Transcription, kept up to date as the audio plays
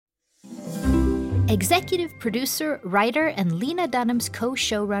Executive producer, writer, and Lena Dunham's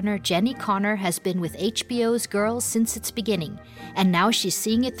co-showrunner Jenny Connor has been with HBO's Girls since its beginning, and now she's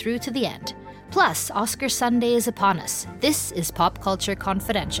seeing it through to the end. Plus, Oscar Sunday is upon us. This is Pop Culture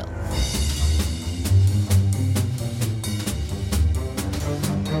Confidential.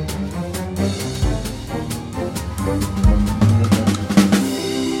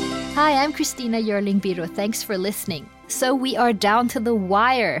 Hi, I'm Christina Yerling-Biro. Thanks for listening. So we are down to the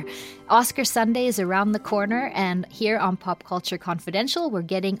wire. Oscar Sunday is around the corner, and here on Pop Culture Confidential, we're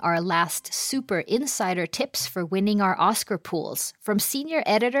getting our last super insider tips for winning our Oscar pools. From senior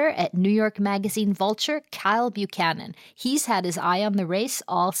editor at New York magazine Vulture, Kyle Buchanan. He's had his eye on the race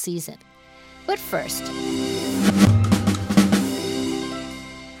all season. But first,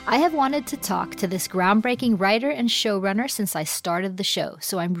 I have wanted to talk to this groundbreaking writer and showrunner since I started the show,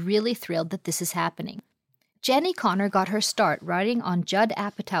 so I'm really thrilled that this is happening. Jenny Connor got her start writing on Judd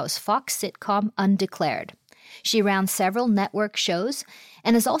Apatow's Fox sitcom Undeclared. She ran several network shows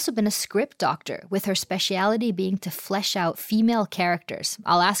and has also been a script doctor, with her specialty being to flesh out female characters.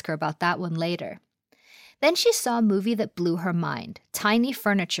 I'll ask her about that one later. Then she saw a movie that blew her mind, Tiny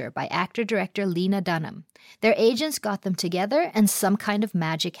Furniture by actor-director Lena Dunham. Their agents got them together and some kind of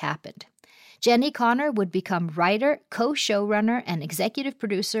magic happened. Jenny Connor would become writer, co-showrunner, and executive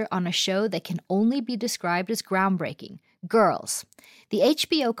producer on a show that can only be described as groundbreaking, Girls, the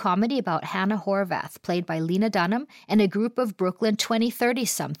HBO comedy about Hannah Horvath, played by Lena Dunham, and a group of Brooklyn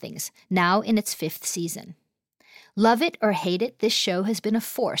 20-30-somethings, now in its 5th season. Love it or hate it, this show has been a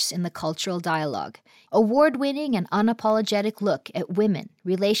force in the cultural dialogue. Award-winning and unapologetic look at women,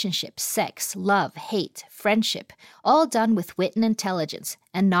 relationships, sex, love, hate, friendship, all done with wit and intelligence,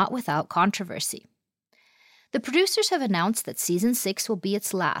 and not without controversy. The producers have announced that Season 6 will be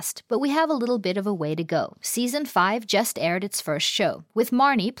its last, but we have a little bit of a way to go. Season 5 just aired its first show, with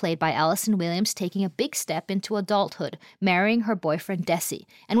Marnie, played by Allison Williams, taking a big step into adulthood, marrying her boyfriend Desi,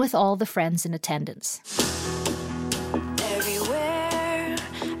 and with all the friends in attendance. Everywhere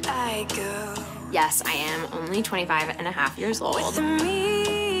I go. Yes, I am only 25 and a half years old. With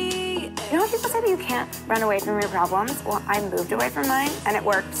me. You know when people say that you can't run away from your problems? Well, I moved away from mine, and it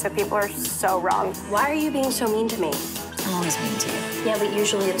worked, so people are so wrong. Why are you being so mean to me? I'm always mean to you. Yeah, but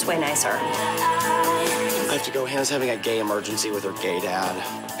usually it's way nicer. I have to go. Hannah's having a gay emergency with her gay dad.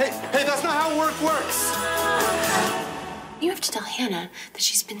 Hey, that's not how work works! You have to tell Hannah that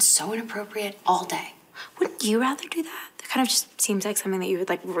she's been so inappropriate all day. Wouldn't you rather do that? That kind of just seems like something that you would,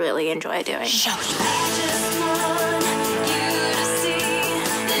 like, really enjoy doing. I just want you to see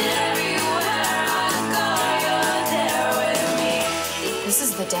that everywhere I go, you're there with me. This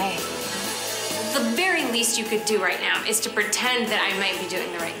is the day. The very least you could do right now is to pretend that I might be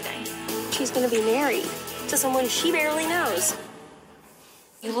doing the right thing. She's gonna be married to someone she barely knows.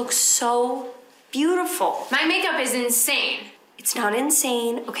 You look so beautiful. My makeup is insane. It's not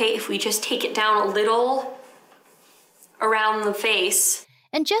insane, okay, if we just take it down a little around the face.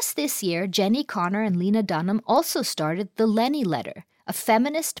 And just this year, Jenny Connor and Lena Dunham also started The Lenny Letter, a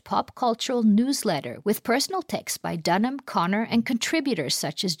feminist pop cultural newsletter with personal texts by Dunham, Connor, and contributors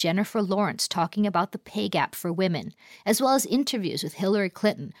such as Jennifer Lawrence talking about the pay gap for women, as well as interviews with Hillary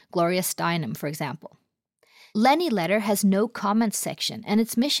Clinton, Gloria Steinem, for example. Lenny Letter has no comments section, and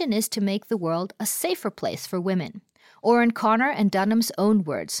its mission is to make the world a safer place for women. Or in Connor and Dunham's own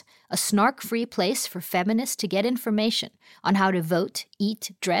words, a snark-free place for feminists to get information on how to vote,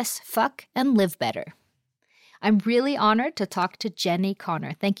 eat, dress, fuck, and live better. I'm really honored to talk to Jenny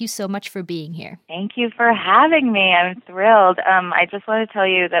Connor. Thank you so much for being here. Thank you for having me. I'm thrilled. I just want to tell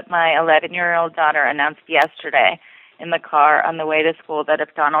you that my 11-year-old daughter announced yesterday in the car on the way to school that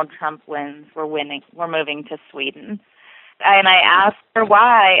if Donald Trump wins, we're moving to Sweden. And I asked her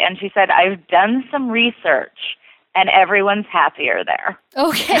why, and she said, I've done some research, and everyone's happier there.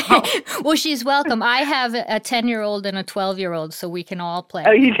 Okay. Well, she's welcome. I have a 10-year-old and a 12-year-old, so we can all play.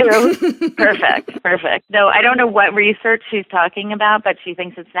 Oh, you do? Perfect. No, I don't know what research she's talking about, but she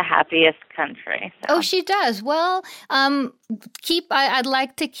thinks it's the happiest country. So. Oh, she does. Well, I'd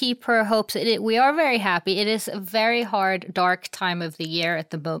like to keep her hopes. We are very happy. It is a very hard, dark time of the year at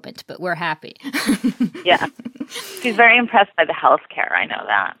the moment, but we're happy. Yeah. She's very impressed by the health care. I know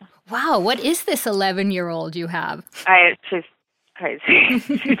that. Wow, what is this 11-year-old you have? She's crazy.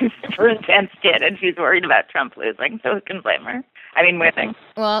 She's a super intense kid, and she's worried about Trump losing, so who can blame her? I mean, winning.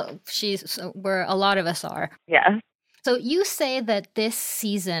 Well, a lot of us are. Yeah. So you say that this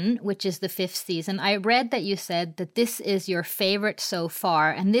season, which is the 5th season, I read that you said that this is your favorite so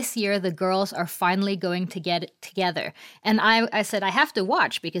far, and this year the girls are finally going to get it together. And I said, I have to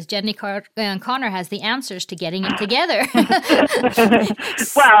watch because Jenny Connor has the answers to getting it together.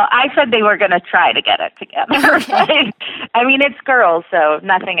 Well, I said they were going to try to get it together. Okay. Right? I mean, it's girls, so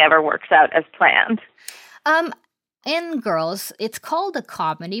nothing ever works out as planned. In Girls, it's called a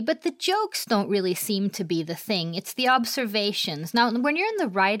comedy, but the jokes don't really seem to be the thing. It's the observations. Now, when you're in the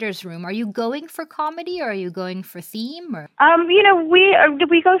writer's room, are you going for comedy or are you going for theme? Or We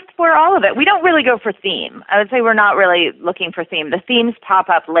go for all of it. We don't really go for theme. I would say we're not really looking for theme. The themes pop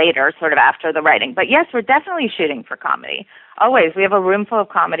up later, sort of after the writing. But yes, we're definitely shooting for comedy. Always. We have a room full of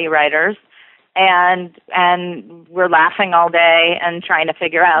comedy writers, and we're laughing all day and trying to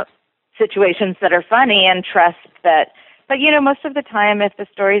figure out situations that are funny and trust that. But, most of the time, if the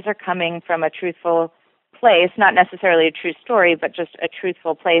stories are coming from a truthful place, not necessarily a true story, but just a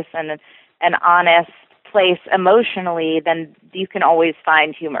truthful place and an honest place emotionally, then you can always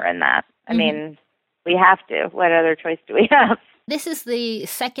find humor in that. I mean, we have to. What other choice do we have? This is the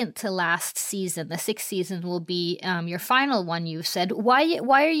second to last season. The 6th season will be your final one, you said. Why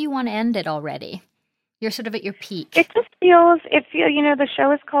are you want to end it already? You're sort of at your peak. It just feels, the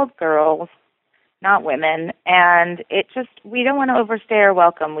show is called Girls, not Women, and we don't want to overstay our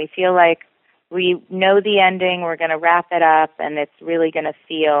welcome. We feel like we know the ending, we're going to wrap it up, and it's really going to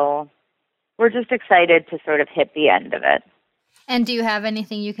feel, we're just excited to sort of hit the end of it. And do you have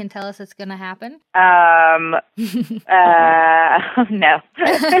anything you can tell us that's going to happen? No.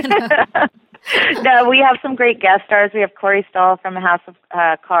 No, we have some great guest stars. We have Corey Stoll from House of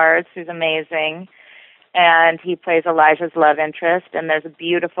Cards, who's amazing. And he plays Elijah's love interest, and there's a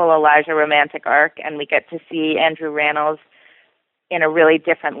beautiful Elijah romantic arc, and we get to see Andrew Rannells in a really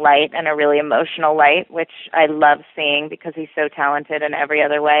different light and a really emotional light, which I love seeing because he's so talented in every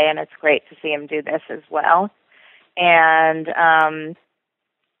other way, and it's great to see him do this as well. And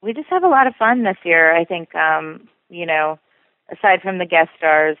we just have a lot of fun this year. I think, aside from the guest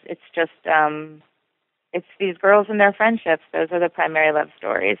stars, it's just it's these girls and their friendships. Those are the primary love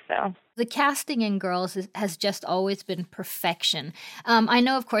stories, so... The casting in Girls has just always been perfection. I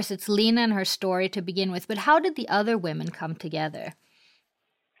know, of course, it's Lena and her story to begin with, but how did the other women come together?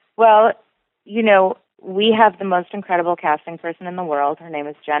 Well, we have the most incredible casting person in the world. Her name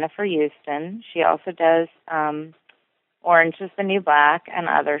is Jennifer Houston. She also does Orange is the New Black and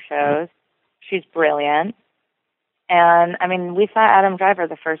other shows. She's brilliant. And, we saw Adam Driver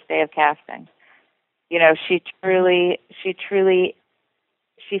the first day of casting. She truly...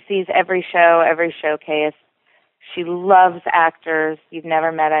 She sees every show, every showcase. She loves actors. You've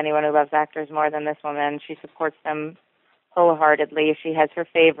never met anyone who loves actors more than this woman. She supports them wholeheartedly. She has her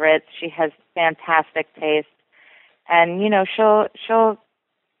favorites. She has fantastic taste. And, we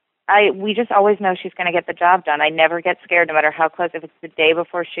just always know she's going to get the job done. I never get scared no matter how close. If it's the day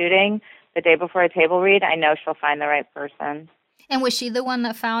before shooting, the day before a table read, I know she'll find the right person. And was she the one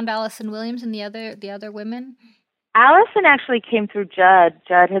that found Allison Williams and the other women? Allison actually came through Judd.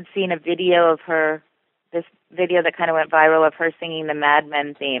 Judd had seen a video of her, this video that kind of went viral of her singing the Mad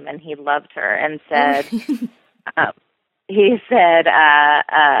Men theme, and he loved her and said,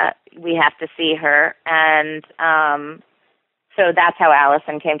 we have to see her. And so that's how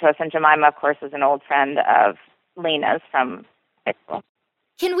Allison came to us. And Jemima, of course, is an old friend of Lena's from high school.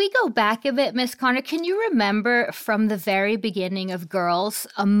 Can we go back a bit, Miss Connor? Can you remember from the very beginning of Girls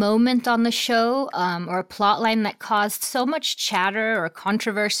a moment on the show or a plot line that caused so much chatter or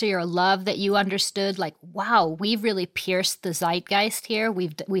controversy or love that you understood, like, wow, we've really pierced the zeitgeist here. We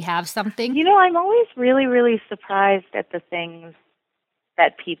have something? I'm always really, really surprised at the things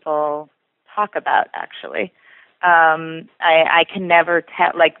that people talk about, actually. I can never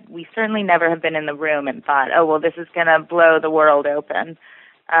tell, we certainly never have been in the room and thought, oh, well, this is going to blow the world open.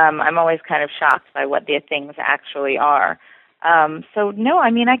 I'm always kind of shocked by what the things actually are. So, no,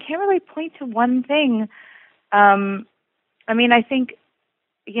 I can't really point to one thing. I think,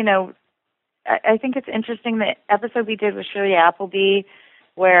 I think it's interesting, the episode we did with Shirley Appleby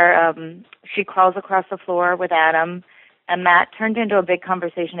where she crawls across the floor with Adam, and that turned into a big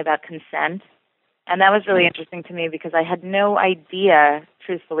conversation about consent. And that was really interesting to me because I had no idea,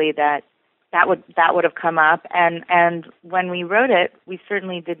 truthfully, that would have come up. And when we wrote it, we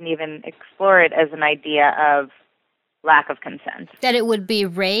certainly didn't even explore it as an idea of lack of consent. That it would be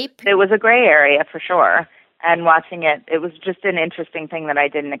rape? It was a gray area for sure. And watching it, it was just an interesting thing that I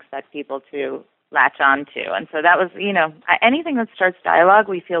didn't expect people to latch on to. And so that was, anything that starts dialogue,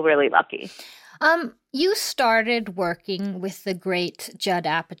 we feel really lucky. You started working with the great Judd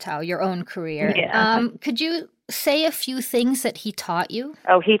Apatow, your own career. Yeah. Could you say a few things that he taught you?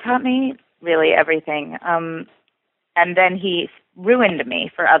 Oh, he taught me really everything. And then he ruined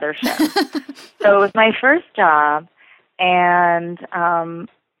me for other shows. So it was my first job, and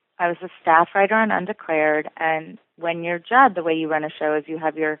I was a staff writer on Undeclared. And when you're Judd, the way you run a show is you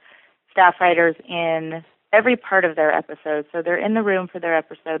have your staff writers in every part of their episode. So they're in the room for their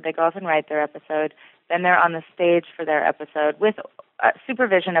episode. They go off and write their episode. Then they're on the stage for their episode with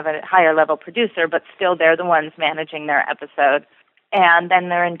supervision of a higher level producer, but still they're the ones managing their episode. And then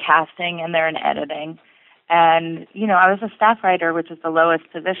they're in casting and they're in editing. And, you know, I was a staff writer, which is the lowest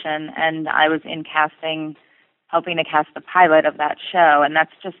position, and I was in casting, helping to cast the pilot of that show. And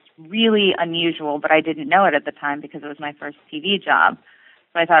that's just really unusual, but I didn't know it at the time because it was my first TV job.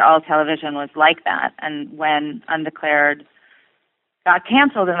 So I thought all television was like that. And when Undeclared got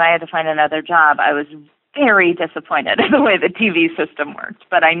canceled and I had to find another job, I was very disappointed in the way the TV system worked.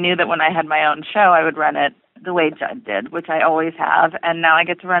 But I knew that when I had my own show, I would run it the way Judd did, which I always have. And now I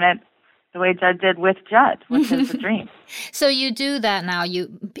get to run it the way Judd did with Judd, which is the dream. So you do that now.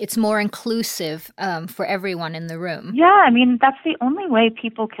 It's more inclusive for everyone in the room. Yeah, I mean, that's the only way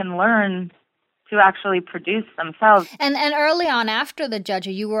people can learn to actually produce themselves. And early on after the Judge,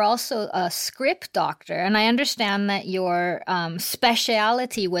 you were also a script doctor. And I understand that your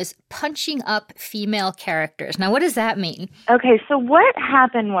speciality was punching up female characters. Now, what does that mean? Okay, so what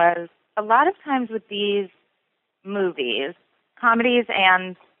happened was a lot of times with these movies, comedies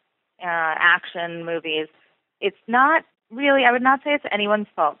and action movies, it's not really, I would not say it's anyone's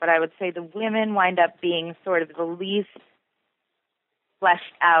fault, but I would say the women wind up being sort of the least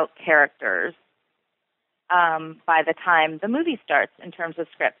fleshed out characters by the time the movie starts in terms of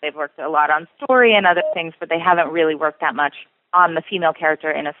script. They've worked a lot on story and other things, but they haven't really worked that much on the female character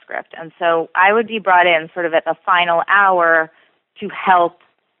in a script. And so I would be brought in sort of at the final hour to help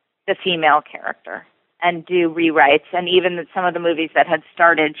the female character and do rewrites, and even some of the movies that had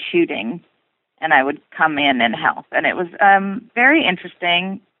started shooting, and I would come in and help. And it was very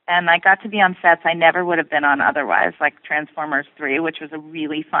interesting, and I got to be on sets I never would have been on otherwise, like Transformers 3, which was a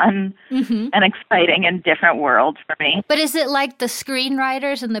really fun and exciting and different world for me. But is it like the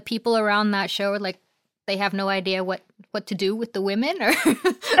screenwriters and the people around that show are like, they have no idea what to do with the women? Or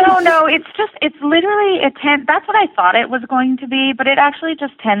No, it's literally, that's what I thought it was going to be, but it actually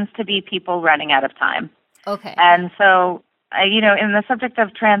just tends to be people running out of time. Okay. And so, in the subject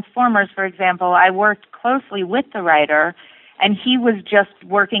of Transformers, for example, I worked closely with the writer, and he was just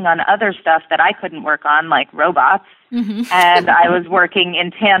working on other stuff that I couldn't work on, like robots, and I was working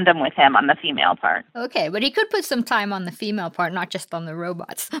in tandem with him on the female part. Okay, but he could put some time on the female part, not just on the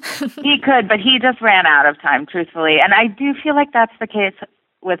robots. He could, but he just ran out of time, truthfully. And I do feel like that's the case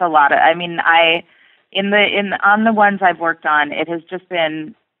with a lot of, on the ones I've worked on, it has just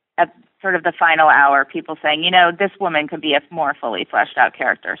been at sort of the final hour, people saying, this woman could be a more fully fleshed out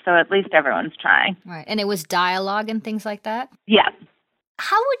character. So at least everyone's trying. Right. And it was dialogue and things like that? Yeah.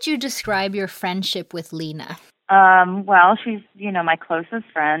 How would you describe your friendship with Lena? Well, she's, my closest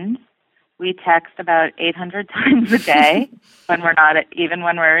friend. We text about 800 times a day when we're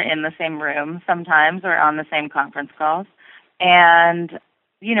in the same room sometimes or on the same conference calls. And,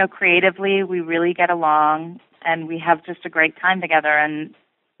 creatively, we really get along and we have just a great time together. And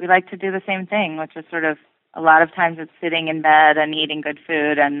we like to do the same thing, which is sort of a lot of times it's sitting in bed and eating good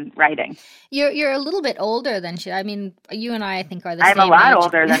food and writing. You're a little bit older than she. I mean, you and I think are the same I'm a lot age.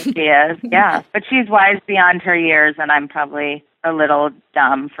 older than she is, yeah. But she's wise beyond her years, and I'm probably a little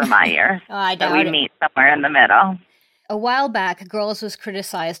dumb for my years. Oh, I so doubt we it. meet somewhere in the middle. A while back, Girls was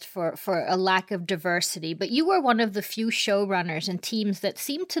criticized for a lack of diversity, but you were one of the few showrunners and teams that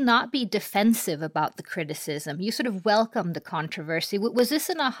seemed to not be defensive about the criticism. You sort of welcomed the controversy. Was this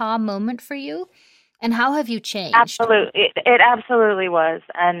an aha moment for you? And how have you changed? Absolutely. It absolutely was.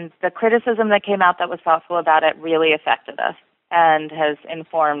 And the criticism that came out that was thoughtful about it really affected us and has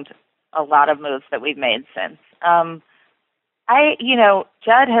informed a lot of moves that we've made since.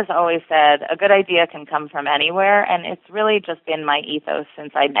 Judd has always said a good idea can come from anywhere, and it's really just been my ethos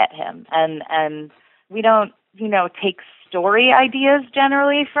since I met him. And we don't, take story ideas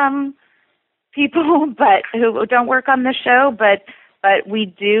generally from people but who don't work on the show, but we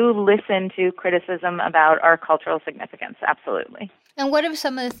do listen to criticism about our cultural significance, absolutely. And what are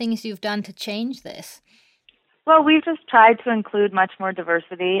some of the things you've done to change this? Well, we've just tried to include much more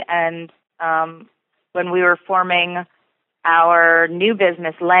diversity, and when we were forming our new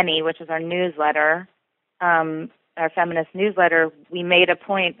business, Lenny, which is our newsletter, our feminist newsletter, we made a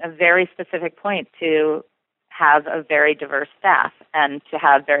very specific point to have a very diverse staff and to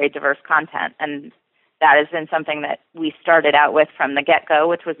have very diverse content. And that has been something that we started out with from the get-go,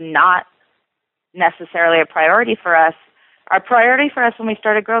 which was not necessarily a priority for us. Our priority for us when we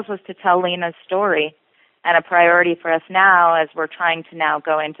started Girls was to tell Lena's story. And a priority for us now, as we're trying to now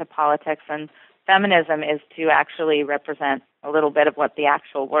go into politics and feminism, is to actually represent a little bit of what the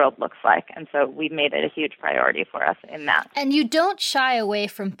actual world looks like. And so we've made it a huge priority for us in that. And you don't shy away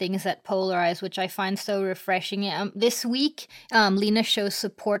from things that polarize, which I find so refreshing. This week, Lena shows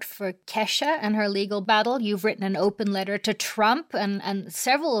support for Kesha and her legal battle. You've written an open letter to Trump and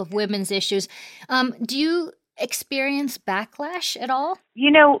several of women's issues. Do you experience backlash at all?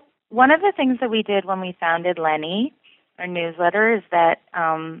 You know, one of the things that we did when we founded Lenny, our newsletter, is that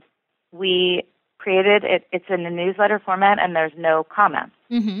we created it. It's in a newsletter format, and there's no comments.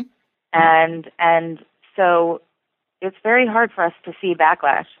 Mm-hmm. And so it's very hard for us to see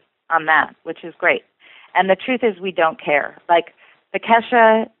backlash on that, which is great. And the truth is, we don't care. Like the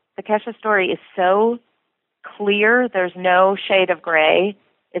Kesha story is so clear. There's no shade of gray.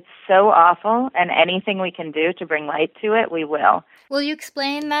 It's so awful, and anything we can do to bring light to it, we will. Will you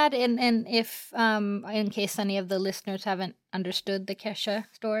explain that in case any of the listeners haven't understood the Kesha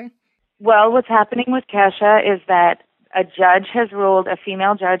story? Well, what's happening with Kesha is that a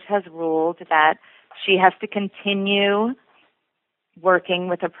female judge has ruled that she has to continue working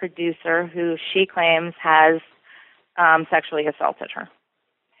with a producer who she claims has sexually assaulted her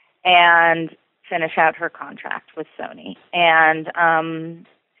and finish out her contract with Sony. And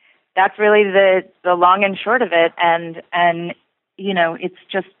that's really the long and short of it. And you know, it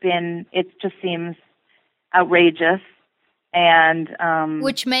just seems outrageous. And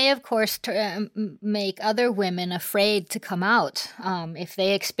which may, of course, make other women afraid to come out if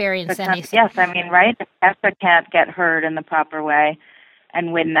they experience anything. Yes, I mean, right? If Kesha can't get heard in the proper way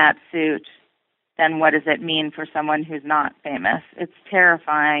and win that suit, then what does it mean for someone who's not famous? It's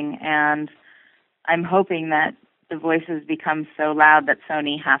terrifying, and I'm hoping that the voices become so loud that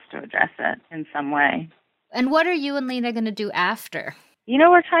Sony has to address it in some way. And what are you and Lena going to do after? You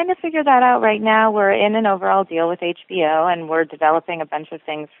know, we're trying to figure that out right now. We're in an overall deal with HBO, and we're developing a bunch of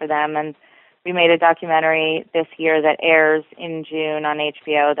things for them. And we made a documentary this year that airs in June on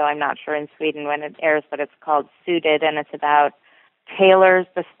HBO, though I'm not sure in Sweden when it airs, but it's called Suited, and it's about tailors,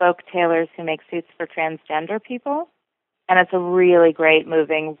 bespoke tailors who make suits for transgender people. And it's a really great,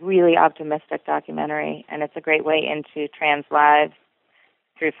 moving, really optimistic documentary, and it's a great way into trans lives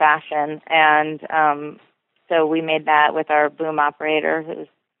through fashion. And so we made that with our boom operator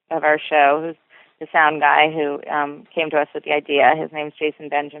of our show, who's the sound guy who came to us with the idea. His name's Jason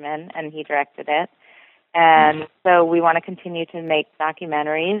Benjamin, and he directed it. And so we want to continue to make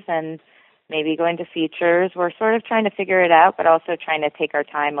documentaries and maybe go into features. We're sort of trying to figure it out, but also trying to take our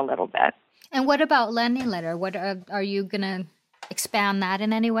time a little bit. And what about Lenny Letter? What are you going to expand that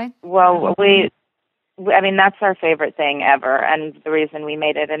in any way? Well, I mean, that's our favorite thing ever. And the reason we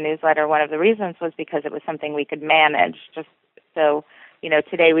made it a newsletter, one of the reasons was because it was something we could manage. Just so, you know,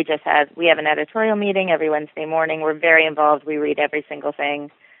 today we have an editorial meeting every Wednesday morning. We're very involved. We read every single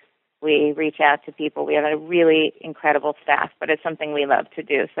thing. We reach out to people. We have a really incredible staff, but it's something we love to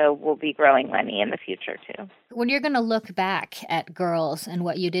do. So we'll be growing Lenny in the future, too. When you're going to look back at Girls and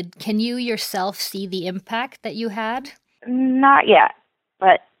what you did, can you yourself see the impact that you had? Not yet,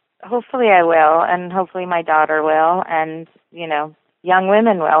 but hopefully I will, and hopefully my daughter will, and, you know, young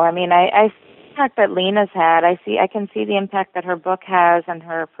women will. I mean, I see the impact that Lena's had. I can see the impact that her book has and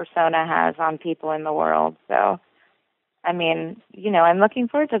her persona has on people in the world. So, I mean, you know, I'm looking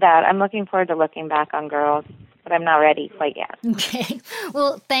forward to that. I'm looking forward to looking back on Girls, but I'm not ready quite yet. Okay.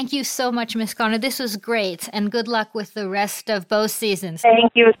 Well, thank you so much, Miss Conner. This was great, and good luck with the rest of both seasons.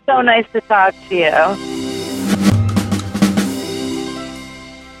 Thank you. It's so nice to talk to you.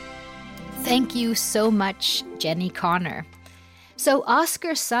 Thank you so much, Jenny Conner. So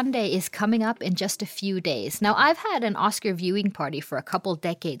Oscar Sunday is coming up in just a few days. Now, I've had an Oscar viewing party for a couple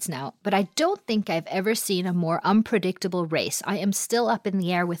decades now, but I don't think I've ever seen a more unpredictable race. I am still up in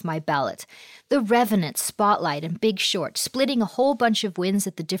the air with my ballot. The Revenant, Spotlight, and Big Short splitting a whole bunch of wins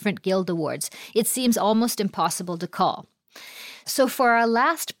at the different Guild Awards. It seems almost impossible to call. So for our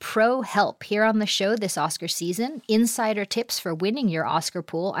last pro help here on the show this Oscar season, insider tips for winning your Oscar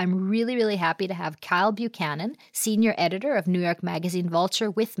pool, I'm really, really happy to have Kyle Buchanan, senior editor of New York Magazine Vulture,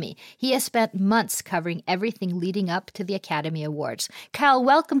 with me. He has spent months covering everything leading up to the Academy Awards. Kyle,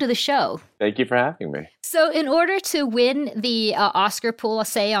 welcome to the show. Thank you for having me. So in order to win the Oscar pool,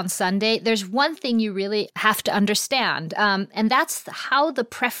 say on Sunday, there's one thing you really have to understand, and that's how the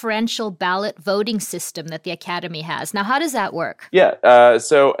preferential ballot voting system that the Academy has. Now, how does that work? Yeah,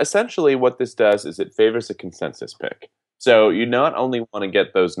 so essentially what this does is it favors a consensus pick. So you not only want to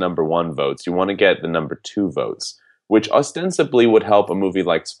get those number one votes, you want to get the number two votes, which ostensibly would help a movie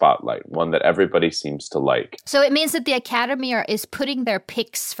like Spotlight, one that everybody seems to like. So it means that the Academy is putting their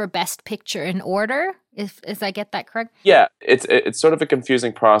picks for Best Picture in order, if I get that correct? Yeah, it's sort of a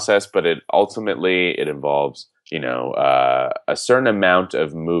confusing process, but it involves, a certain amount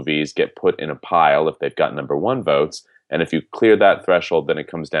of movies get put in a pile if they've got number 1 votes. And if you clear that threshold, then it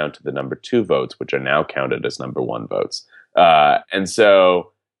comes down to the number 2 votes, which are now counted as number 1 votes. And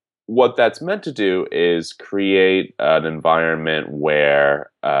so what that's meant to do is create an environment where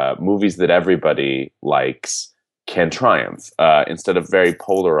movies that everybody likes can triumph instead of very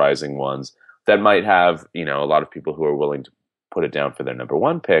polarizing ones that might have, a lot of people who are willing to put it down for their number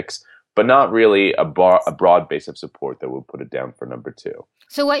 1 picks, but not really a broad base of support that would put it down for number 2.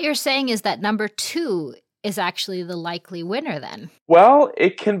 So what you're saying is that number 2 is actually the likely winner then? Well,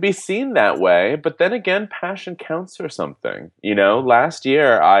 it can be seen that way, but then again, passion counts for something. Last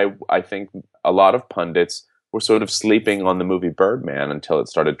year, I think a lot of pundits were sort of sleeping on the movie Birdman until it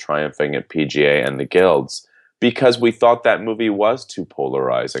started triumphing at PGA and the Guilds, because we thought that movie was too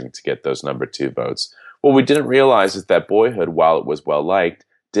polarizing to get those number 2 votes. What we didn't realize is that Boyhood, while it was well-liked,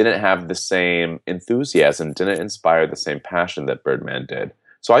 didn't have the same enthusiasm, didn't inspire the same passion that Birdman did.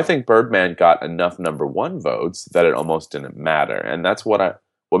 So I think Birdman got enough number 1 votes that it almost didn't matter. And that's what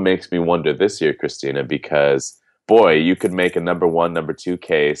makes me wonder this year, Christina, because, boy, you could make a number 1, number 2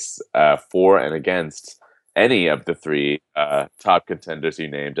 case for and against any of the 3 top contenders you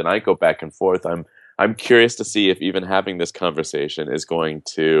named. And I go back and forth. I'm curious to see if even having this conversation is going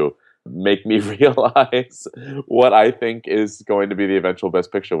to make me realize what I think is going to be the eventual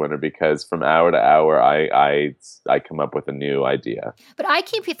Best Picture winner, because from hour to hour, I come up with a new idea. But I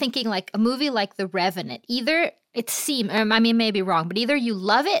keep thinking like a movie like The Revenant, either I may be wrong, but either you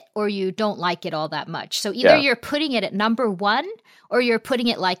love it or you don't like it all that much. So either you're putting it at number 1 or you're putting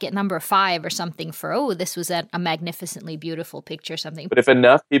it like at number 5 or something for, this was a magnificently beautiful picture or something. But if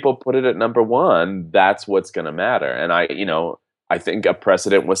enough people put it at number 1, that's what's going to matter. And I think a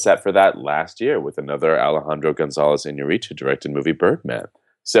precedent was set for that last year with another Alejandro González Iñárritu directed movie, Birdman.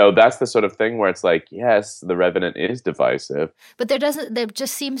 So that's the sort of thing where it's like, yes, The Revenant is divisive. But there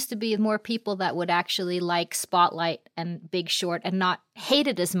just seems to be more people that would actually like Spotlight and Big Short and not hate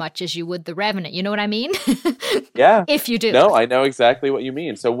it as much as you would The Revenant. You know what I mean? Yeah. If you do. No, I know exactly what you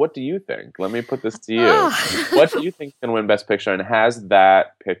mean. So what do you think? Let me put this to you. What do you think can win Best Picture, and has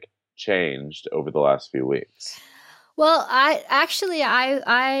that pick changed over the last few weeks? Well,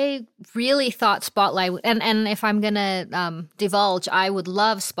 I really thought Spotlight, and if I'm going to divulge, I would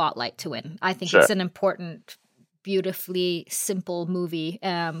love Spotlight to win. I think it's an important, beautifully simple movie,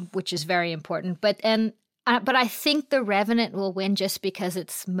 which is very important. But I think The Revenant will win just because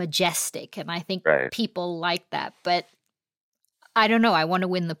it's majestic, and I think people like that. But I don't know. I want to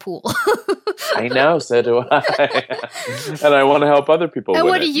win the pool. I know, so do I. And I want to help other people win. And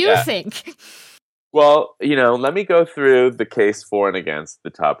what do you think? Well, let me go through the case for and against the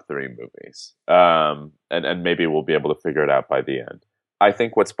top 3 movies. And maybe we'll be able to figure it out by the end. I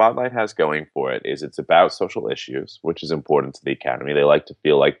think what Spotlight has going for it is it's about social issues, which is important to the Academy. They like to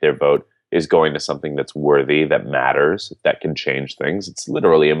feel like their vote is going to something that's worthy, that matters, that can change things. It's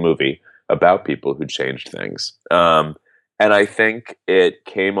literally a movie about people who changed things. And I think it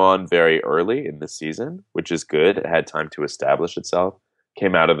came on very early in the season, which is good. It had time to establish itself.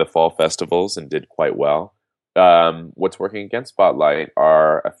 Came out of the fall festivals and did quite well. What's working against Spotlight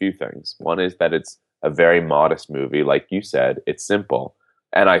are a few things. One is that it's a very modest movie. Like you said, it's simple.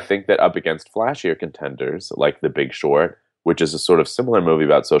 And I think that up against flashier contenders like The Big Short, which is a sort of similar movie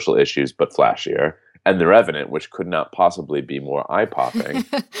about social issues but flashier, and The Revenant, which could not possibly be more eye-popping,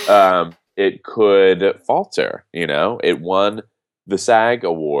 it could falter. It won the SAG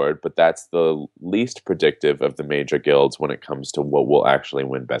award, but that's the least predictive of the major guilds when it comes to what will actually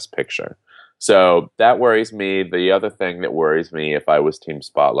win Best Picture. So that worries me. The other thing that worries me, if I was Team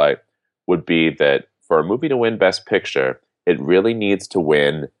Spotlight, would be that for a movie to win Best Picture, it really needs to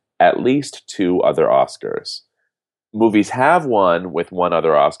win at least 2 other Oscars. Movies have won with 1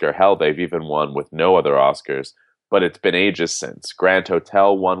 other Oscar. Hell, they've even won with no other Oscars, but it's been ages since. Grand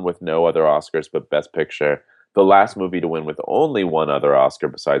Hotel won with no other Oscars but Best Picture. The last movie to win with only 1 other Oscar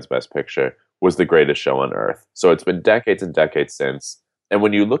besides Best Picture was The Greatest Show on Earth. So it's been decades and decades since. And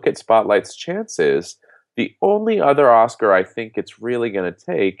when you look at Spotlight's chances, the only other Oscar I think it's really going to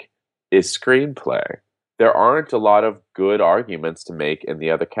take is screenplay. There aren't a lot of good arguments to make in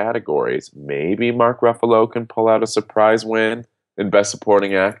the other categories. Maybe Mark Ruffalo can pull out a surprise win in Best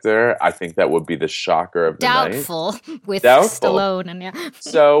Supporting Actor. I think that would be the shocker of the night. Doubtful with Stallone and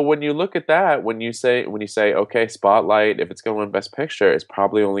So when you look at that, when you say, okay, Spotlight, if it's going to win Best Picture, it's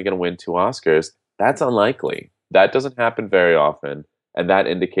probably only going to win 2 Oscars. That's unlikely. That doesn't happen very often, and that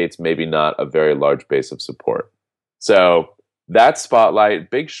indicates maybe not a very large base of support. So that's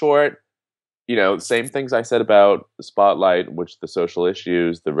Spotlight. Big Short, same things I said about Spotlight, which the social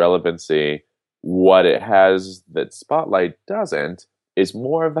issues, the relevancy, what it has that Spotlight doesn't is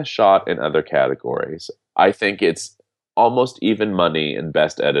more of a shot in other categories. I think it's almost even money in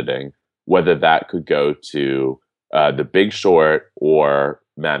best editing, whether that could go to The Big Short or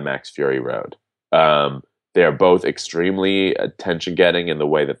Mad Max Fury Road. They're both extremely attention-getting in the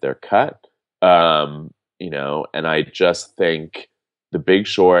way that they're cut. And I just think The Big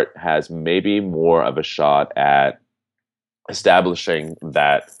Short has maybe more of a shot at establishing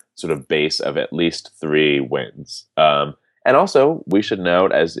that sort of base of at least 3 wins. And also, we should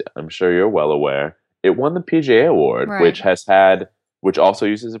note, as I'm sure you're well aware, it won the PGA Award, Right. which also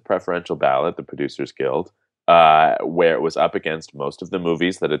uses a preferential ballot, the Producers Guild, where it was up against most of the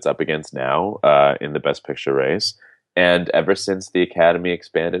movies that it's up against now in the Best Picture race. And ever since the Academy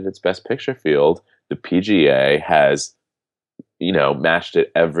expanded its Best Picture field, the PGA has, matched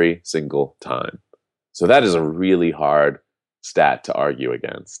it every single time. So that is a really hard stat to argue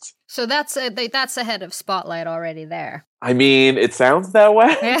against. So that's ahead of Spotlight already there. I mean, it sounds that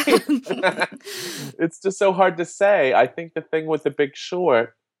way. Yeah. It's just so hard to say. I think the thing with The Big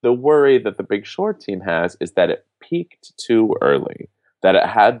Short, the worry that The Big Short team has is that it peaked too early, that it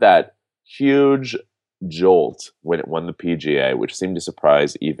had that huge jolt when it won the PGA, which seemed to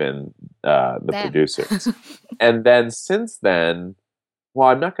surprise even the Them. producers. And then since then, well,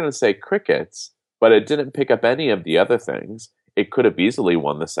 I'm not going to say crickets, but it didn't pick up any of the other things. It could have easily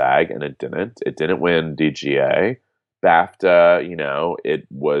won the SAG, and it didn't. It didn't win DGA. BAFTA, it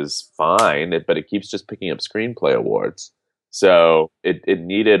was fine, but it keeps just picking up screenplay awards. So it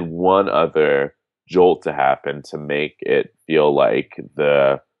needed one other jolt to happen to make it feel like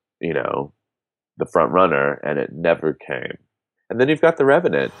the front runner, and it never came. And then you've got The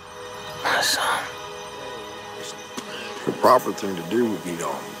Revenant. My son. The proper thing to do would be to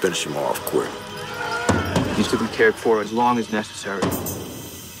finish him off quick. He's to be cared for as long as necessary.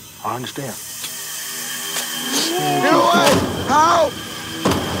 I understand. Get away! How?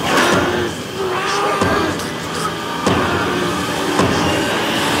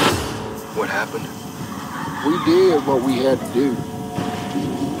 What happened? We did what we had to do.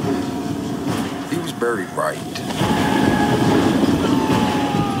 He was buried right.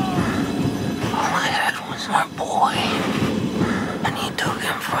 All I had was my boy. And he took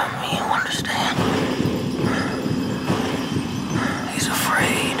him from me, you understand? He's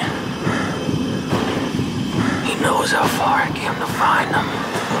afraid. He knows how far I came to find him.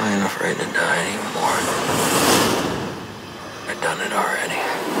 I ain't afraid to die anymore. I've done it already.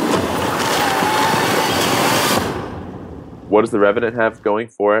 What does The Revenant have going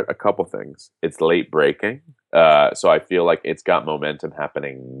for it? A couple things. It's late breaking, so I feel like it's got momentum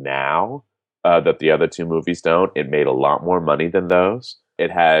happening now that the other 2 movies don't. It made a lot more money than those.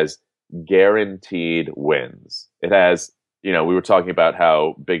 It has guaranteed wins. It has, we were talking about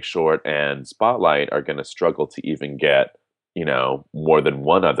how Big Short and Spotlight are going to struggle to even get, more than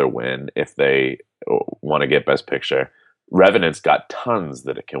one other win if they want to get Best Picture. Revenant's got tons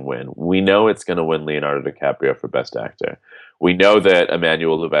that it can win. We know it's going to win Leonardo DiCaprio for Best Actor. We know that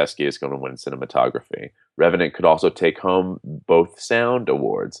Emmanuel Lubezki is going to win cinematography. Revenant could also take home both sound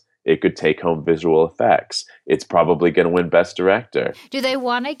awards. It could take home visual effects. It's probably going to win Best Director. Do they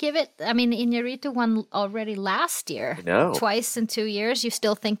want to give it? I mean, Iñárritu won already last year. No. Twice in 2 years. You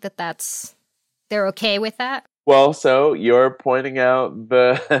still think they're okay with that? Well, so you're pointing out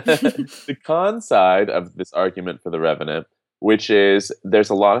the the con side of this argument for The Revenant, which is there's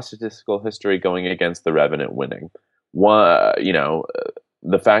a lot of statistical history going against The Revenant winning. One,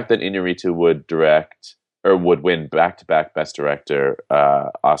 the fact that Iñárritu would direct or would win back-to-back Best Director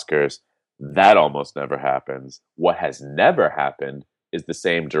Oscars, that almost never happens. What has never happened is the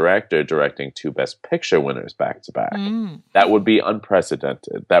same director directing 2 Best Picture winners back-to-back. That would be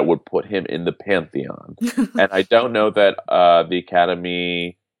unprecedented. That would put him in the pantheon. And I don't know that the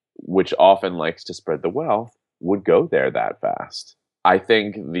Academy, which often likes to spread the wealth, would go there that fast. I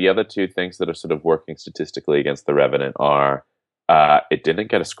think the other 2 things that are sort of working statistically against The Revenant are it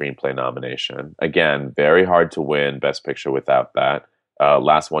didn't get a screenplay nomination. Again, very hard to win Best Picture without that.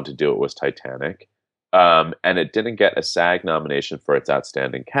 Last one to do it was Titanic. And it didn't get a SAG nomination for its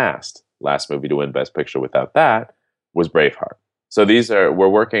outstanding cast. Last movie to win Best Picture without that was Braveheart. So we're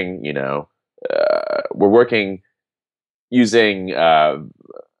working using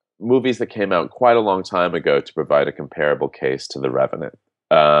movies that came out quite a long time ago to provide a comparable case to The Revenant.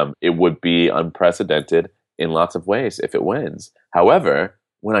 It would be unprecedented in lots of ways if it wins. However,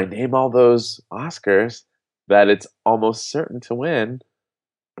 when I name all those Oscars, that it's almost certain to win,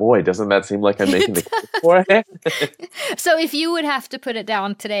 boy, doesn't that seem like I'm making the case for it? So if you would have to put it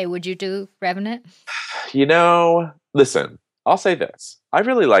down today, would you do Revenant? Listen, I'll say this. I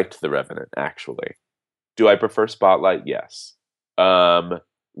really liked The Revenant, actually. Do I prefer Spotlight? Yes.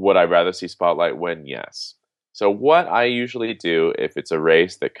 Would I rather see Spotlight win? Yes. So what I usually do if it's a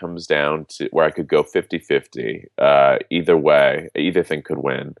race that comes down to where I could go 50-50, either way, either thing could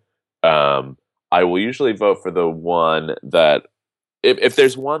win, I will usually vote for the one that, if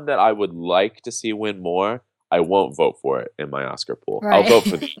there's one that I would like to see win more, I won't vote for it in my Oscar pool. Right. I'll vote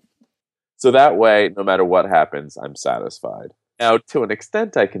for the. So that way, no matter what happens, I'm satisfied. Now, to an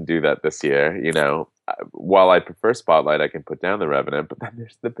extent, I can do that this year. While I prefer Spotlight, I can put down The Revenant, but then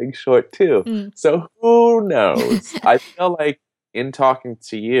there's The Big Short too. So who knows? I feel like in talking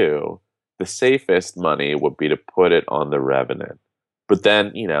to you, the safest money would be to put it on The Revenant. But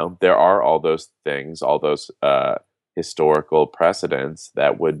then, there are all those things, all those historical precedents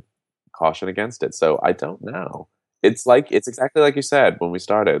that would caution against it. So I don't know. It's exactly like you said when we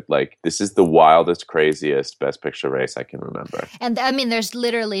started. Like, this is the wildest, craziest Best Picture race I can remember. And I mean, there's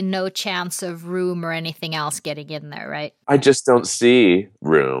literally no chance of Room or anything else getting in there, right? I just don't see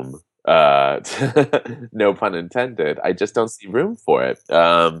room. No pun intended. I just don't see room for it.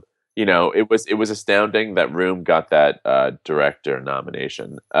 It was astounding that Room got that director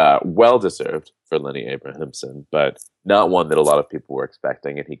nomination. Well deserved for Lenny Abrahamson, but not one that a lot of people were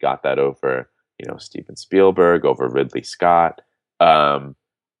expecting. And he got that over, Steven Spielberg, over Ridley Scott.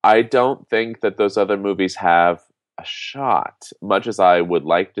 I don't think that those other movies have a shot, much as I would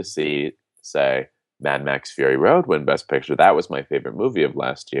like to see, say, Mad Max Fury Road win Best Picture. That was my favorite movie of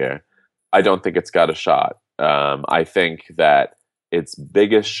last year. I don't think it's got a shot. I think that its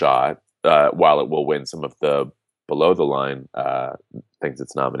biggest shot, while it will win some of the below-the-line things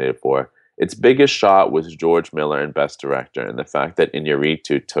it's nominated for, its biggest shot was George Miller in Best Director, and the fact that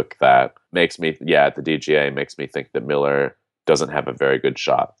Iñárritu took that makes me, at the DGA, makes me think that Miller doesn't have a very good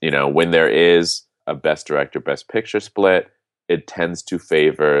shot. When there is a Best Director, Best Picture split, it tends to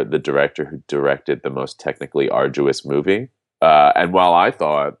favor the director who directed the most technically arduous movie. And while I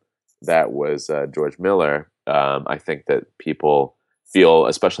thought that was George Miller, I think that people feel,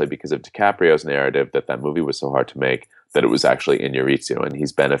 especially because of DiCaprio's narrative, that movie was so hard to make, that it was actually Iñárritu, and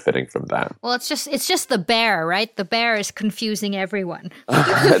he's benefiting from that. Well, it's just the bear, right? The bear is confusing everyone.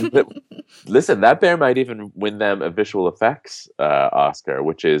 Listen, that bear might even win them a visual effects Oscar,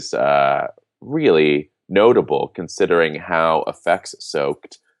 which is really notable considering how effects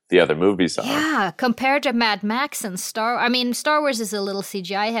soaked the other movies are. Yeah, compared to Mad Max and Star Wars is a little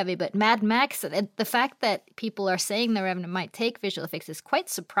CGI heavy, but Mad Max, the fact that people are saying The Revenant might take visual effects is quite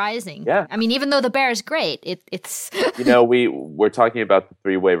surprising. Yeah. I mean, even though the bear is great, it's... We're talking about the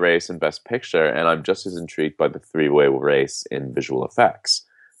three-way race in Best Picture, and I'm just as intrigued by the three-way race in visual effects.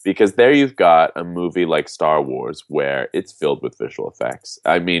 Because there you've got a movie like Star Wars where it's filled with visual effects.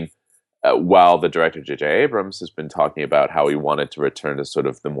 I mean, while the director J.J. Abrams has been talking about how he wanted to return to sort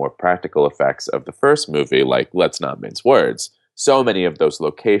of the more practical effects of the first movie, like, let's not mince words, so many of those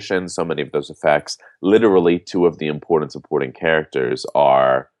locations, so many of those effects, literally two of the important supporting characters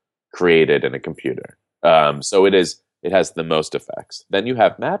are created in a computer. So it has the most effects. Then you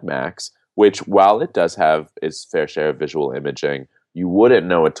have Mad Max, which, while it does have its fair share of visual imaging, you wouldn't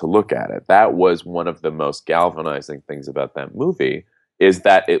know it to look at it. That was one of the most galvanizing things about that movie, is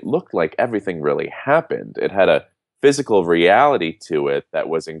that it looked like everything really happened. It had a physical reality to it that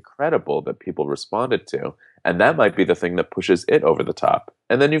was incredible, that people responded to. And that might be the thing that pushes it over the top.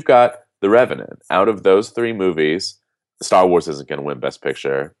 And then you've got The Revenant. Out of those three movies, Star Wars isn't going to win Best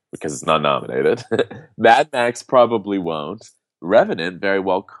Picture because it's not nominated. Mad Max probably won't. Revenant very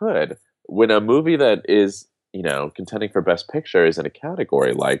well could. When a movie that is, contending for Best Picture is in a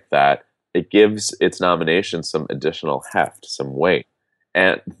category like that, it gives its nomination some additional heft, some weight.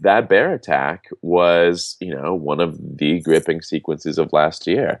 And that bear attack was, one of the gripping sequences of last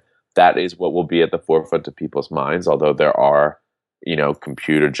year. That is what will be at the forefront of people's minds, although there are,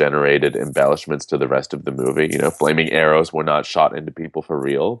 computer-generated embellishments to the rest of the movie. Flaming arrows were not shot into people for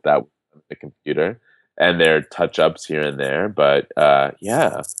real. That was a computer. And there are touch-ups here and there. But,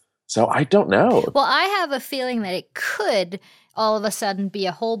 yeah. So I don't know. Well, I have a feeling that it could all of a sudden be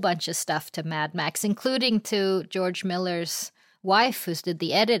a whole bunch of stuff to Mad Max, including to George Miller's wife who's did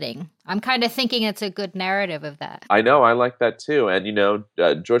the editing. I'm kind of thinking it's a good narrative of that. I know, I like that too. And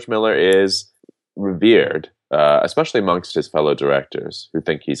George Miller is revered, especially amongst his fellow directors who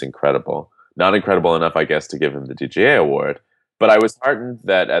think he's incredible. Not incredible enough, I guess, to give him the DGA award. But I was heartened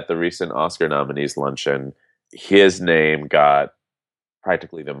that at the recent Oscar nominees luncheon, his name got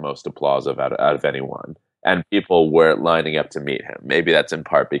practically the most applause out of anyone. and people were lining up to meet him. Maybe that's in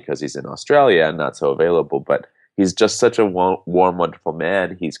part because he's in Australia and not so available, but he's just such a warm, wonderful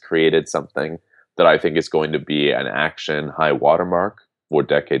man. He's created something that I think is going to be an action high watermark for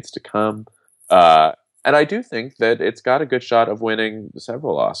decades to come. And I do think that it's got a good shot of winning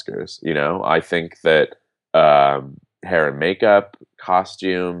several Oscars. You know, I think that hair and makeup,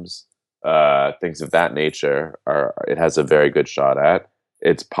 costumes, things of that nature, it has a very good shot at.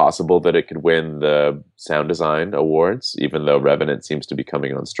 It's possible that it could win the sound design awards, even though Revenant seems to be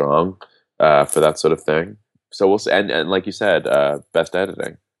coming on strong for that sort of thing. So we'll see. And like you said, best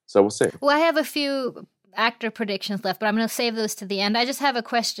editing. So we'll see. Well, I have a few actor predictions left, but I'm going to save those to the end. I just have a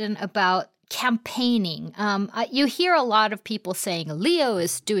question about campaigning. You hear a lot of people saying Leo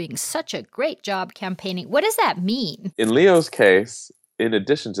is doing such a great job campaigning. What does that mean? In Leo's case, in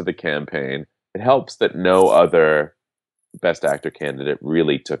addition to the campaign, it helps that no other Best Actor candidate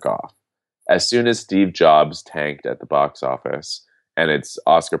really took off. As soon as Steve Jobs tanked at the box office and its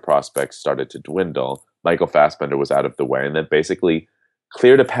Oscar prospects started to dwindle, Michael Fassbender was out of the way and that basically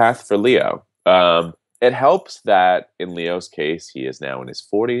cleared a path for Leo. It helps that in Leo's case, he is now in his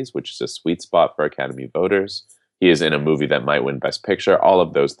 40s, which is a sweet spot for Academy voters. He is in a movie that might win Best Picture. All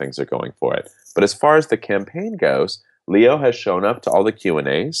of those things are going for it. But as far as the campaign goes, Leo has shown up to all the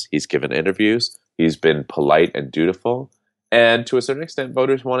Q&As. He's given interviews. He's been polite and dutiful. And to a certain extent,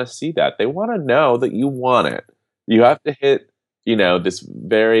 voters want to see that. They want to know that you want it. You have to hit, this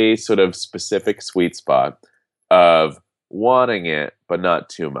very sort of specific sweet spot of wanting it, but not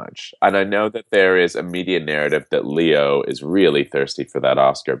too much. And I know that there is a media narrative that Leo is really thirsty for that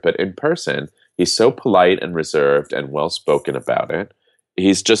Oscar. But in person, he's so polite and reserved and well-spoken about it.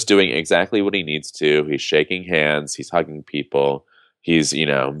 He's just doing exactly what he needs to. He's shaking hands. He's hugging people. He's,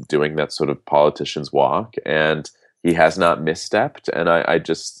 doing that sort of politician's walk. And he has not misstepped, and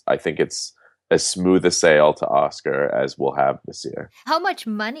I think it's as smooth a sail to Oscar as we'll have this year. How much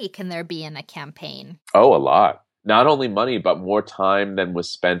money can there be in a campaign? Oh, a lot. Not only money, but more time than was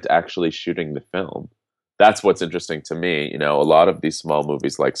spent actually shooting the film. That's what's interesting to me. A lot of these small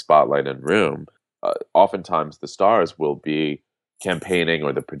movies like Spotlight and Room, oftentimes the stars will be campaigning,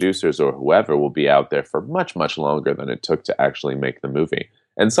 or the producers or whoever will be out there for much, much longer than it took to actually make the movie.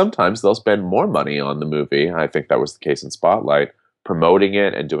 And sometimes they'll spend more money on the movie. I think that was the case in Spotlight, promoting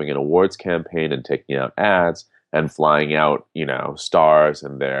it and doing an awards campaign and taking out ads and flying out, stars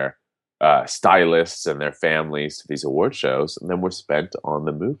and their stylists and their families to these award shows, and then were spent on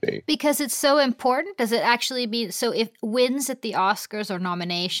the movie. Because it's so important? Does it actually mean, so if wins at the Oscars or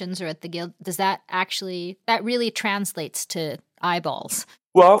nominations or at the Guild, does that really translates to eyeballs?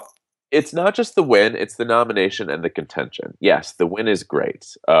 Well, it's not just the win, it's the nomination and the contention. Yes, the win is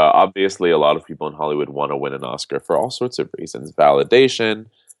great. Obviously, a lot of people in Hollywood want to win an Oscar for all sorts of reasons. Validation,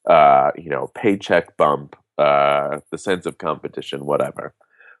 paycheck bump, the sense of competition, whatever.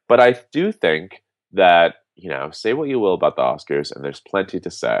 But I do think that, say what you will about the Oscars, and there's plenty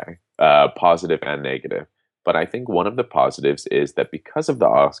to say, positive and negative. But I think one of the positives is that because of the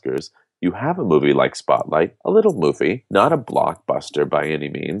Oscars, you have a movie like Spotlight, a little movie, not a blockbuster by any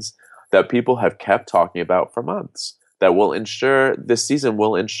means, that people have kept talking about for months, that this season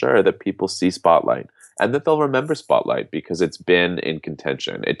will ensure that people see Spotlight and that they'll remember Spotlight because it's been in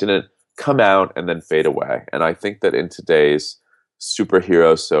contention. It didn't come out and then fade away. And I think that in today's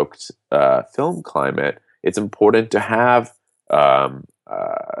superhero-soaked film climate, it's important to have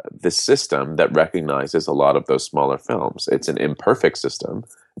this system that recognizes a lot of those smaller films. It's an imperfect system.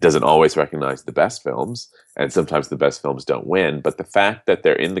 It doesn't always recognize the best films, and sometimes the best films don't win. But the fact that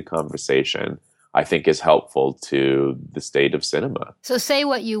they're in the conversation, I think, is helpful to the state of cinema. So say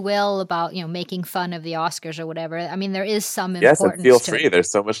what you will about, making fun of the Oscars or whatever. I mean, there is some importance. Yes, and feel free.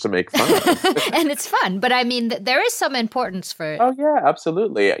 There's so much to make fun of. And it's fun. But I mean, there is some importance for it. Oh, yeah,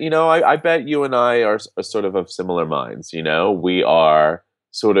 absolutely. I bet you and I are sort of similar minds. We are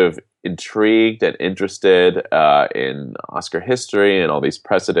sort of intrigued and interested in Oscar history and all these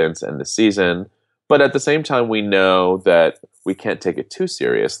precedents and the season. But at the same time, we know that we can't take it too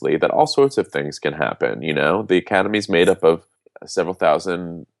seriously, that all sorts of things can happen. The Academy's made up of several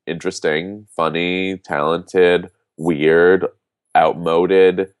thousand interesting, funny, talented, weird,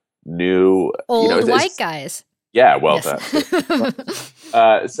 outmoded, new... Old white guys. Yeah, well, yes.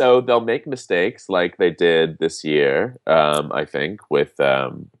 So they'll make mistakes like they did this year, I think, with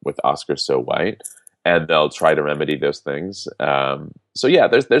Oscar So White, and they'll try to remedy those things. So yeah,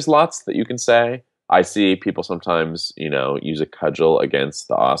 there's lots that you can say. I see people sometimes, use a cudgel against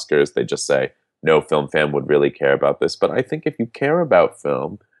the Oscars. They just say, no film fan would really care about this. But I think if you care about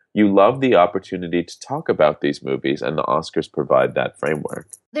film, you love the opportunity to talk about these movies, and the Oscars provide that framework.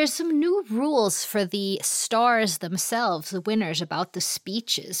 There's some new rules for the stars themselves, the winners, about the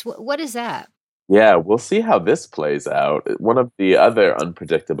speeches. What is that? Yeah, we'll see how this plays out. One of the other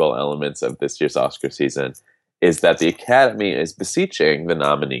unpredictable elements of this year's Oscar season is that the Academy is beseeching the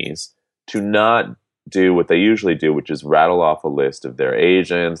nominees to not do what they usually do, which is rattle off a list of their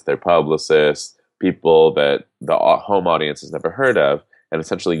agents, their publicists, people that the home audience has never heard of, and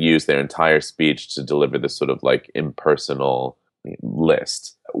essentially use their entire speech to deliver this sort of like impersonal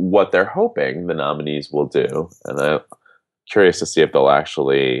list. What they're hoping the nominees will do, and I'm curious to see if they'll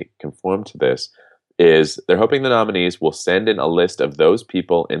actually conform to this, is they're hoping the nominees will send in a list of those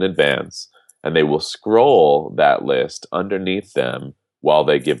people in advance, and they will scroll that list underneath them while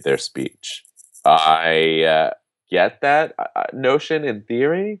they give their speech. I get that notion in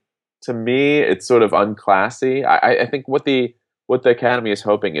theory. To me, it's sort of unclassy. I think what the Academy is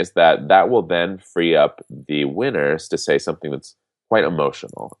hoping is that will then free up the winners to say something that's quite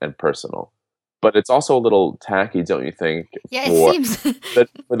emotional and personal. But it's also a little tacky, don't you think? Yeah, it seems.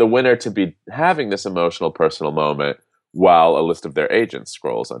 For the winner to be having this emotional, personal moment while a list of their agents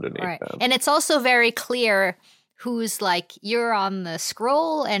scrolls underneath them. And it's also very clear who's like, you're on the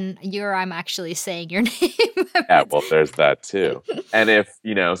scroll and I'm actually saying your name. Yeah, well, there's that too. And if,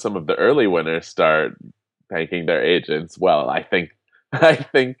 some of the early winners start thanking their agents, well, I think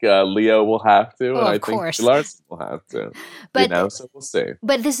Leo will have to, and I think Larson will have to. But, so we'll see.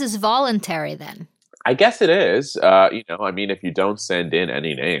 But this is voluntary then. I guess it is. If you don't send in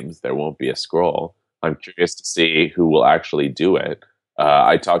any names, there won't be a scroll. I'm curious to see who will actually do it.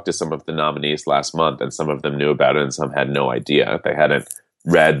 I talked to some of the nominees last month, and some of them knew about it, and some had no idea. They hadn't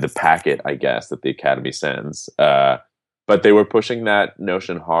read the packet, I guess, that the Academy sends. But they were pushing that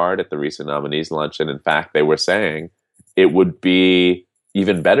notion hard at the recent nominees luncheon. In fact, they were saying it would be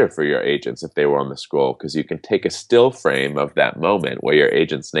even better for your agents if they were on the scroll, because you can take a still frame of that moment where your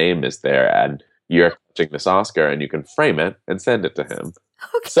agent's name is there and you're catching this Oscar, and you can frame it and send it to him.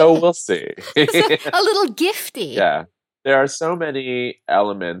 Okay. So we'll see. A little gifty. Yeah. There are so many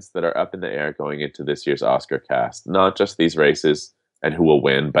elements that are up in the air going into this year's Oscar cast, not just these races and who will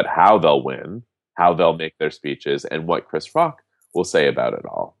win, but how they'll win, how they'll make their speeches, and what Chris Rock will say about it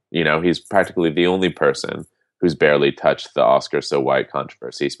all. He's practically the only person who's barely touched the Oscars so white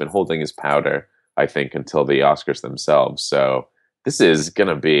controversy. He's been holding his powder, I think, until the Oscars themselves. So this is going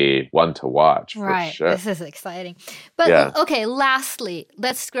to be one to watch, for sure. This is exciting. But, okay, lastly,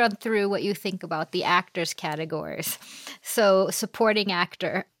 let's run through what you think about the actors categories. So, supporting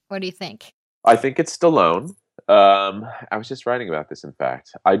actor, what do you think? I think it's Stallone. I was just writing about this, in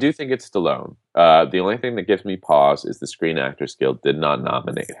fact. I do think it's Stallone. The only thing that gives me pause is the Screen Actors Guild did not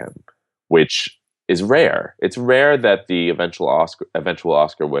nominate him, which is rare. It's rare that the eventual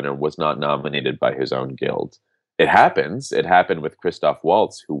Oscar winner was not nominated by his own guild. It happens. It happened with Christoph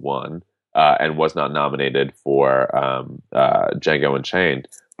Waltz, who won and was not nominated for Django Unchained.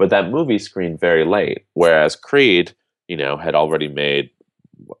 But that movie screened very late, whereas Creed, had already made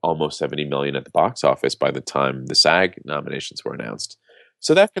almost $70 million at the box office by the time the SAG nominations were announced.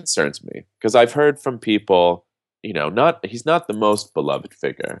 So that concerns me, because I've heard from people, he's not the most beloved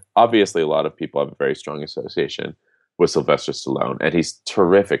figure. Obviously, a lot of people have a very strong association with Sylvester Stallone, and he's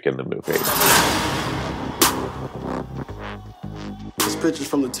terrific in the movie. This picture's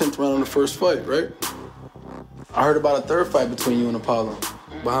from the 10th round of the first fight, right? I heard about a third fight between you and Apollo,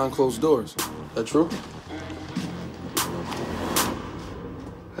 behind closed doors. That true?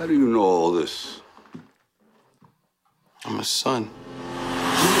 How do you know all this? I'm his son.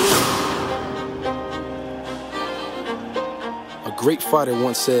 A great fighter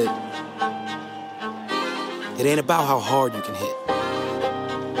once said, "It ain't about how hard you can hit.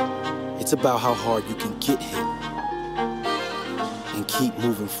 It's about how hard you can get hit and keep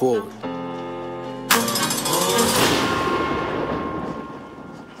moving forward."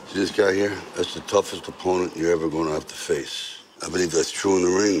 See this guy here? That's the toughest opponent you're ever going to have to face. I believe that's true in the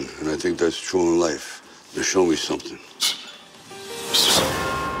ring, and I think that's true in life. Now show me something.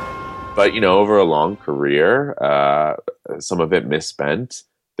 But, over a long career, some of it misspent,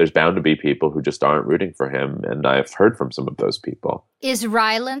 there's bound to be people who just aren't rooting for him, and I've heard from some of those people. Is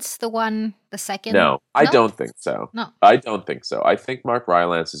Rylance the second? No, I don't think so. No. I don't think so. I think Mark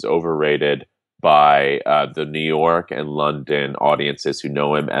Rylance is overrated by the New York and London audiences who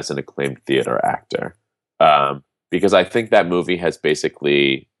know him as an acclaimed theater actor. Because I think that movie has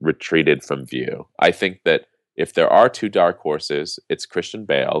basically retreated from view. I think that if there are two dark horses, it's Christian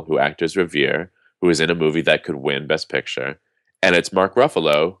Bale, who actors revere, who is in a movie that could win Best Picture, and it's Mark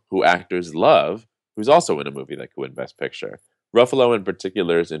Ruffalo, who actors love, who's also in a movie that could win Best Picture. Ruffalo in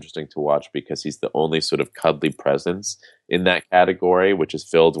particular is interesting to watch because he's the only sort of cuddly presence in that category, which is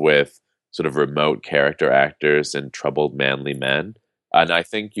filled with sort of remote character actors and troubled manly men. And I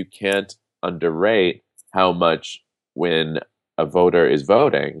think you can't underrate how much, when a voter is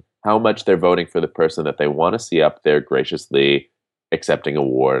voting, how much they're voting for the person that they want to see up there graciously accepting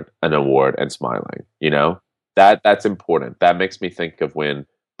an award and smiling. That's important. That makes me think of when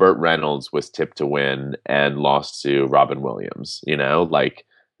Burt Reynolds was tipped to win and lost to Robin Williams. Like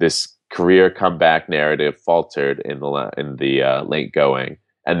this career comeback narrative faltered in the late going,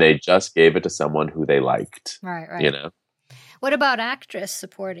 and they just gave it to someone who they liked. Right. What about actress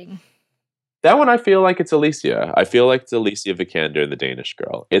supporting? That one, I feel like it's Alicia. I feel like it's Alicia Vikander in The Danish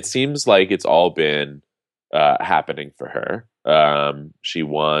Girl. It seems like it's all been happening for her. She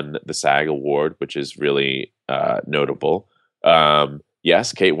won the SAG Award, which is really notable.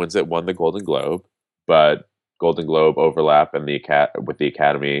 Yes, Kate Winslet won the Golden Globe, but Golden Globe overlap and with the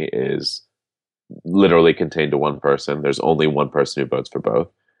Academy is literally contained to one person. There's only one person who votes for both.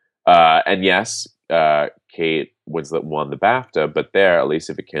 And yes, Kate Winslet won the BAFTA, but there,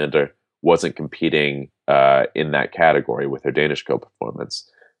 Alicia Vikander wasn't competing in that category with her Danish Girl performance.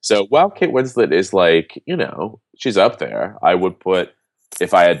 So while Kate Winslet is like, she's up there, I would put,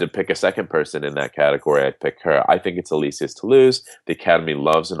 if I had to pick a second person in that category, I'd pick her. I think it's Alicia's to lose. The Academy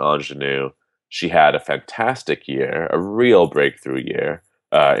loves an ingenue. She had a fantastic year, a real breakthrough year,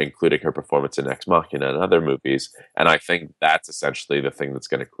 including her performance in Ex Machina and other movies. And I think that's essentially the thing that's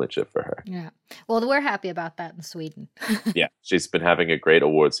going to clinch it for her. Yeah. Well, we're happy about that in Sweden. Yeah. She's been having a great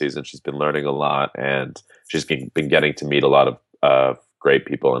award season. She's been learning a lot, and she's been getting to meet a lot of great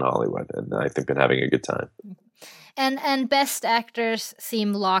people in Hollywood, and I think been having a good time. And best actors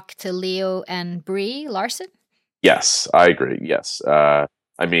seem locked to Leo and Brie Larson? Yes, I agree. Yes. I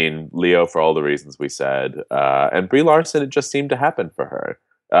mean, Leo for all the reasons we said, and Brie Larson, it just seemed to happen for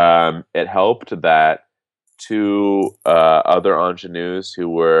her. It helped that two other ingenues who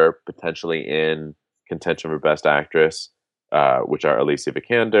were potentially in contention for Best Actress, which are Alicia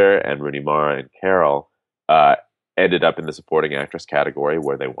Vikander and Rooney Mara and Carol, ended up in the supporting actress category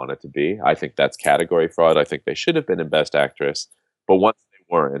where they wanted to be. I think that's category fraud. I think they should have been in Best Actress, but once they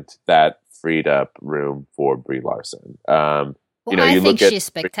weren't, that freed up room for Brie Larson. I think she's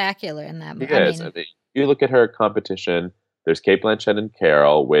spectacular in that movie. I mean, you look at her competition, there's Cate Blanchett and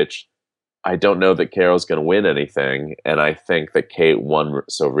Carol, which I don't know that Carol's going to win anything, and I think that Kate won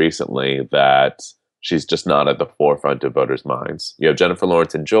so recently that she's just not at the forefront of voters' minds. You have Jennifer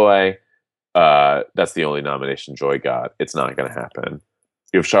Lawrence and Joy. That's the only nomination Joy got. It's not going to happen.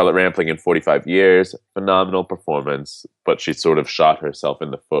 You have Charlotte Rampling in 45 Years, phenomenal performance, but she sort of shot herself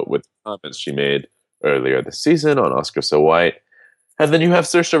in the foot with comments she made earlier this season on Oscar So White. And then you have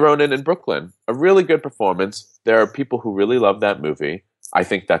Saoirse Ronan in Brooklyn, a really good performance. There are people who really love that movie. I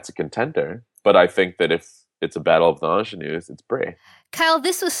think that's a contender, but I think that if it's a battle of the ingenues, it's Brie. Kyle,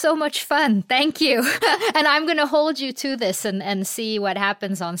 this was so much fun. Thank you. And I'm going to hold you to this and see what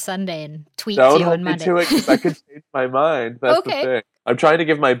happens on Sunday and tweet to you on Monday. Don't hold me to it because I could change my mind. That's okay. The thing. I'm trying to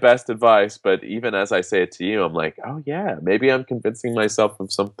give my best advice, but even as I say it to you, I'm like, oh yeah, maybe I'm convincing myself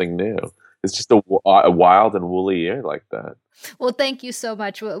of something new. It's just a wild and woolly year like that. Well, thank you so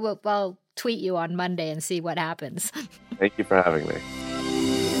much. I'll tweet you on Monday and see what happens. Thank you for having me.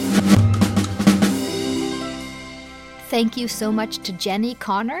 Thank you so much to Jenny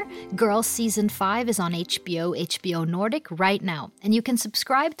Connor. Girls Season 5 is on HBO Nordic right now, and you can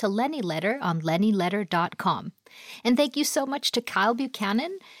subscribe to Lenny Letter on lennyletter.com. And thank you so much to Kyle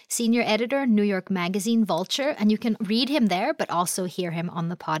Buchanan, senior editor, New York Magazine Vulture, and you can read him there, but also hear him on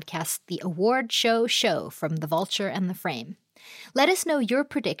the podcast The Award Show from The Vulture and The Frame. Let us know your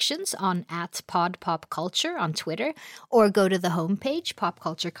predictions on @PodPopCulture on Twitter, or go to the homepage,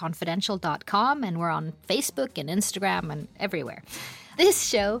 popcultureconfidential.com, and we're on Facebook and Instagram and everywhere. This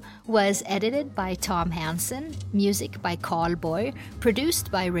show was edited by Tom Hansen, music by Carl Boy, produced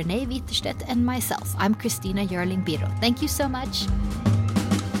by Renee Witterstedt and myself. I'm Christina Jörling Biro. Thank you so much.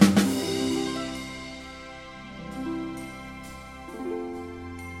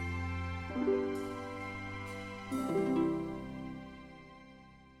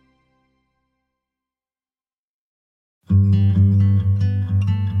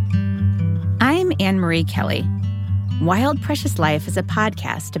 I'm Anne-Marie Kelly. Wild Precious Life is a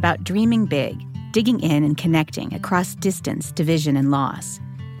podcast about dreaming big, digging in and connecting across distance, division, and loss.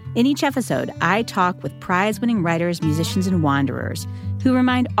 In each episode, I talk with prize-winning writers, musicians, and wanderers who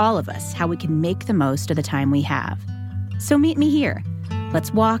remind all of us how we can make the most of the time we have. So meet me here.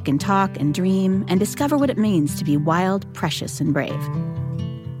 Let's walk and talk and dream and discover what it means to be wild, precious, and brave.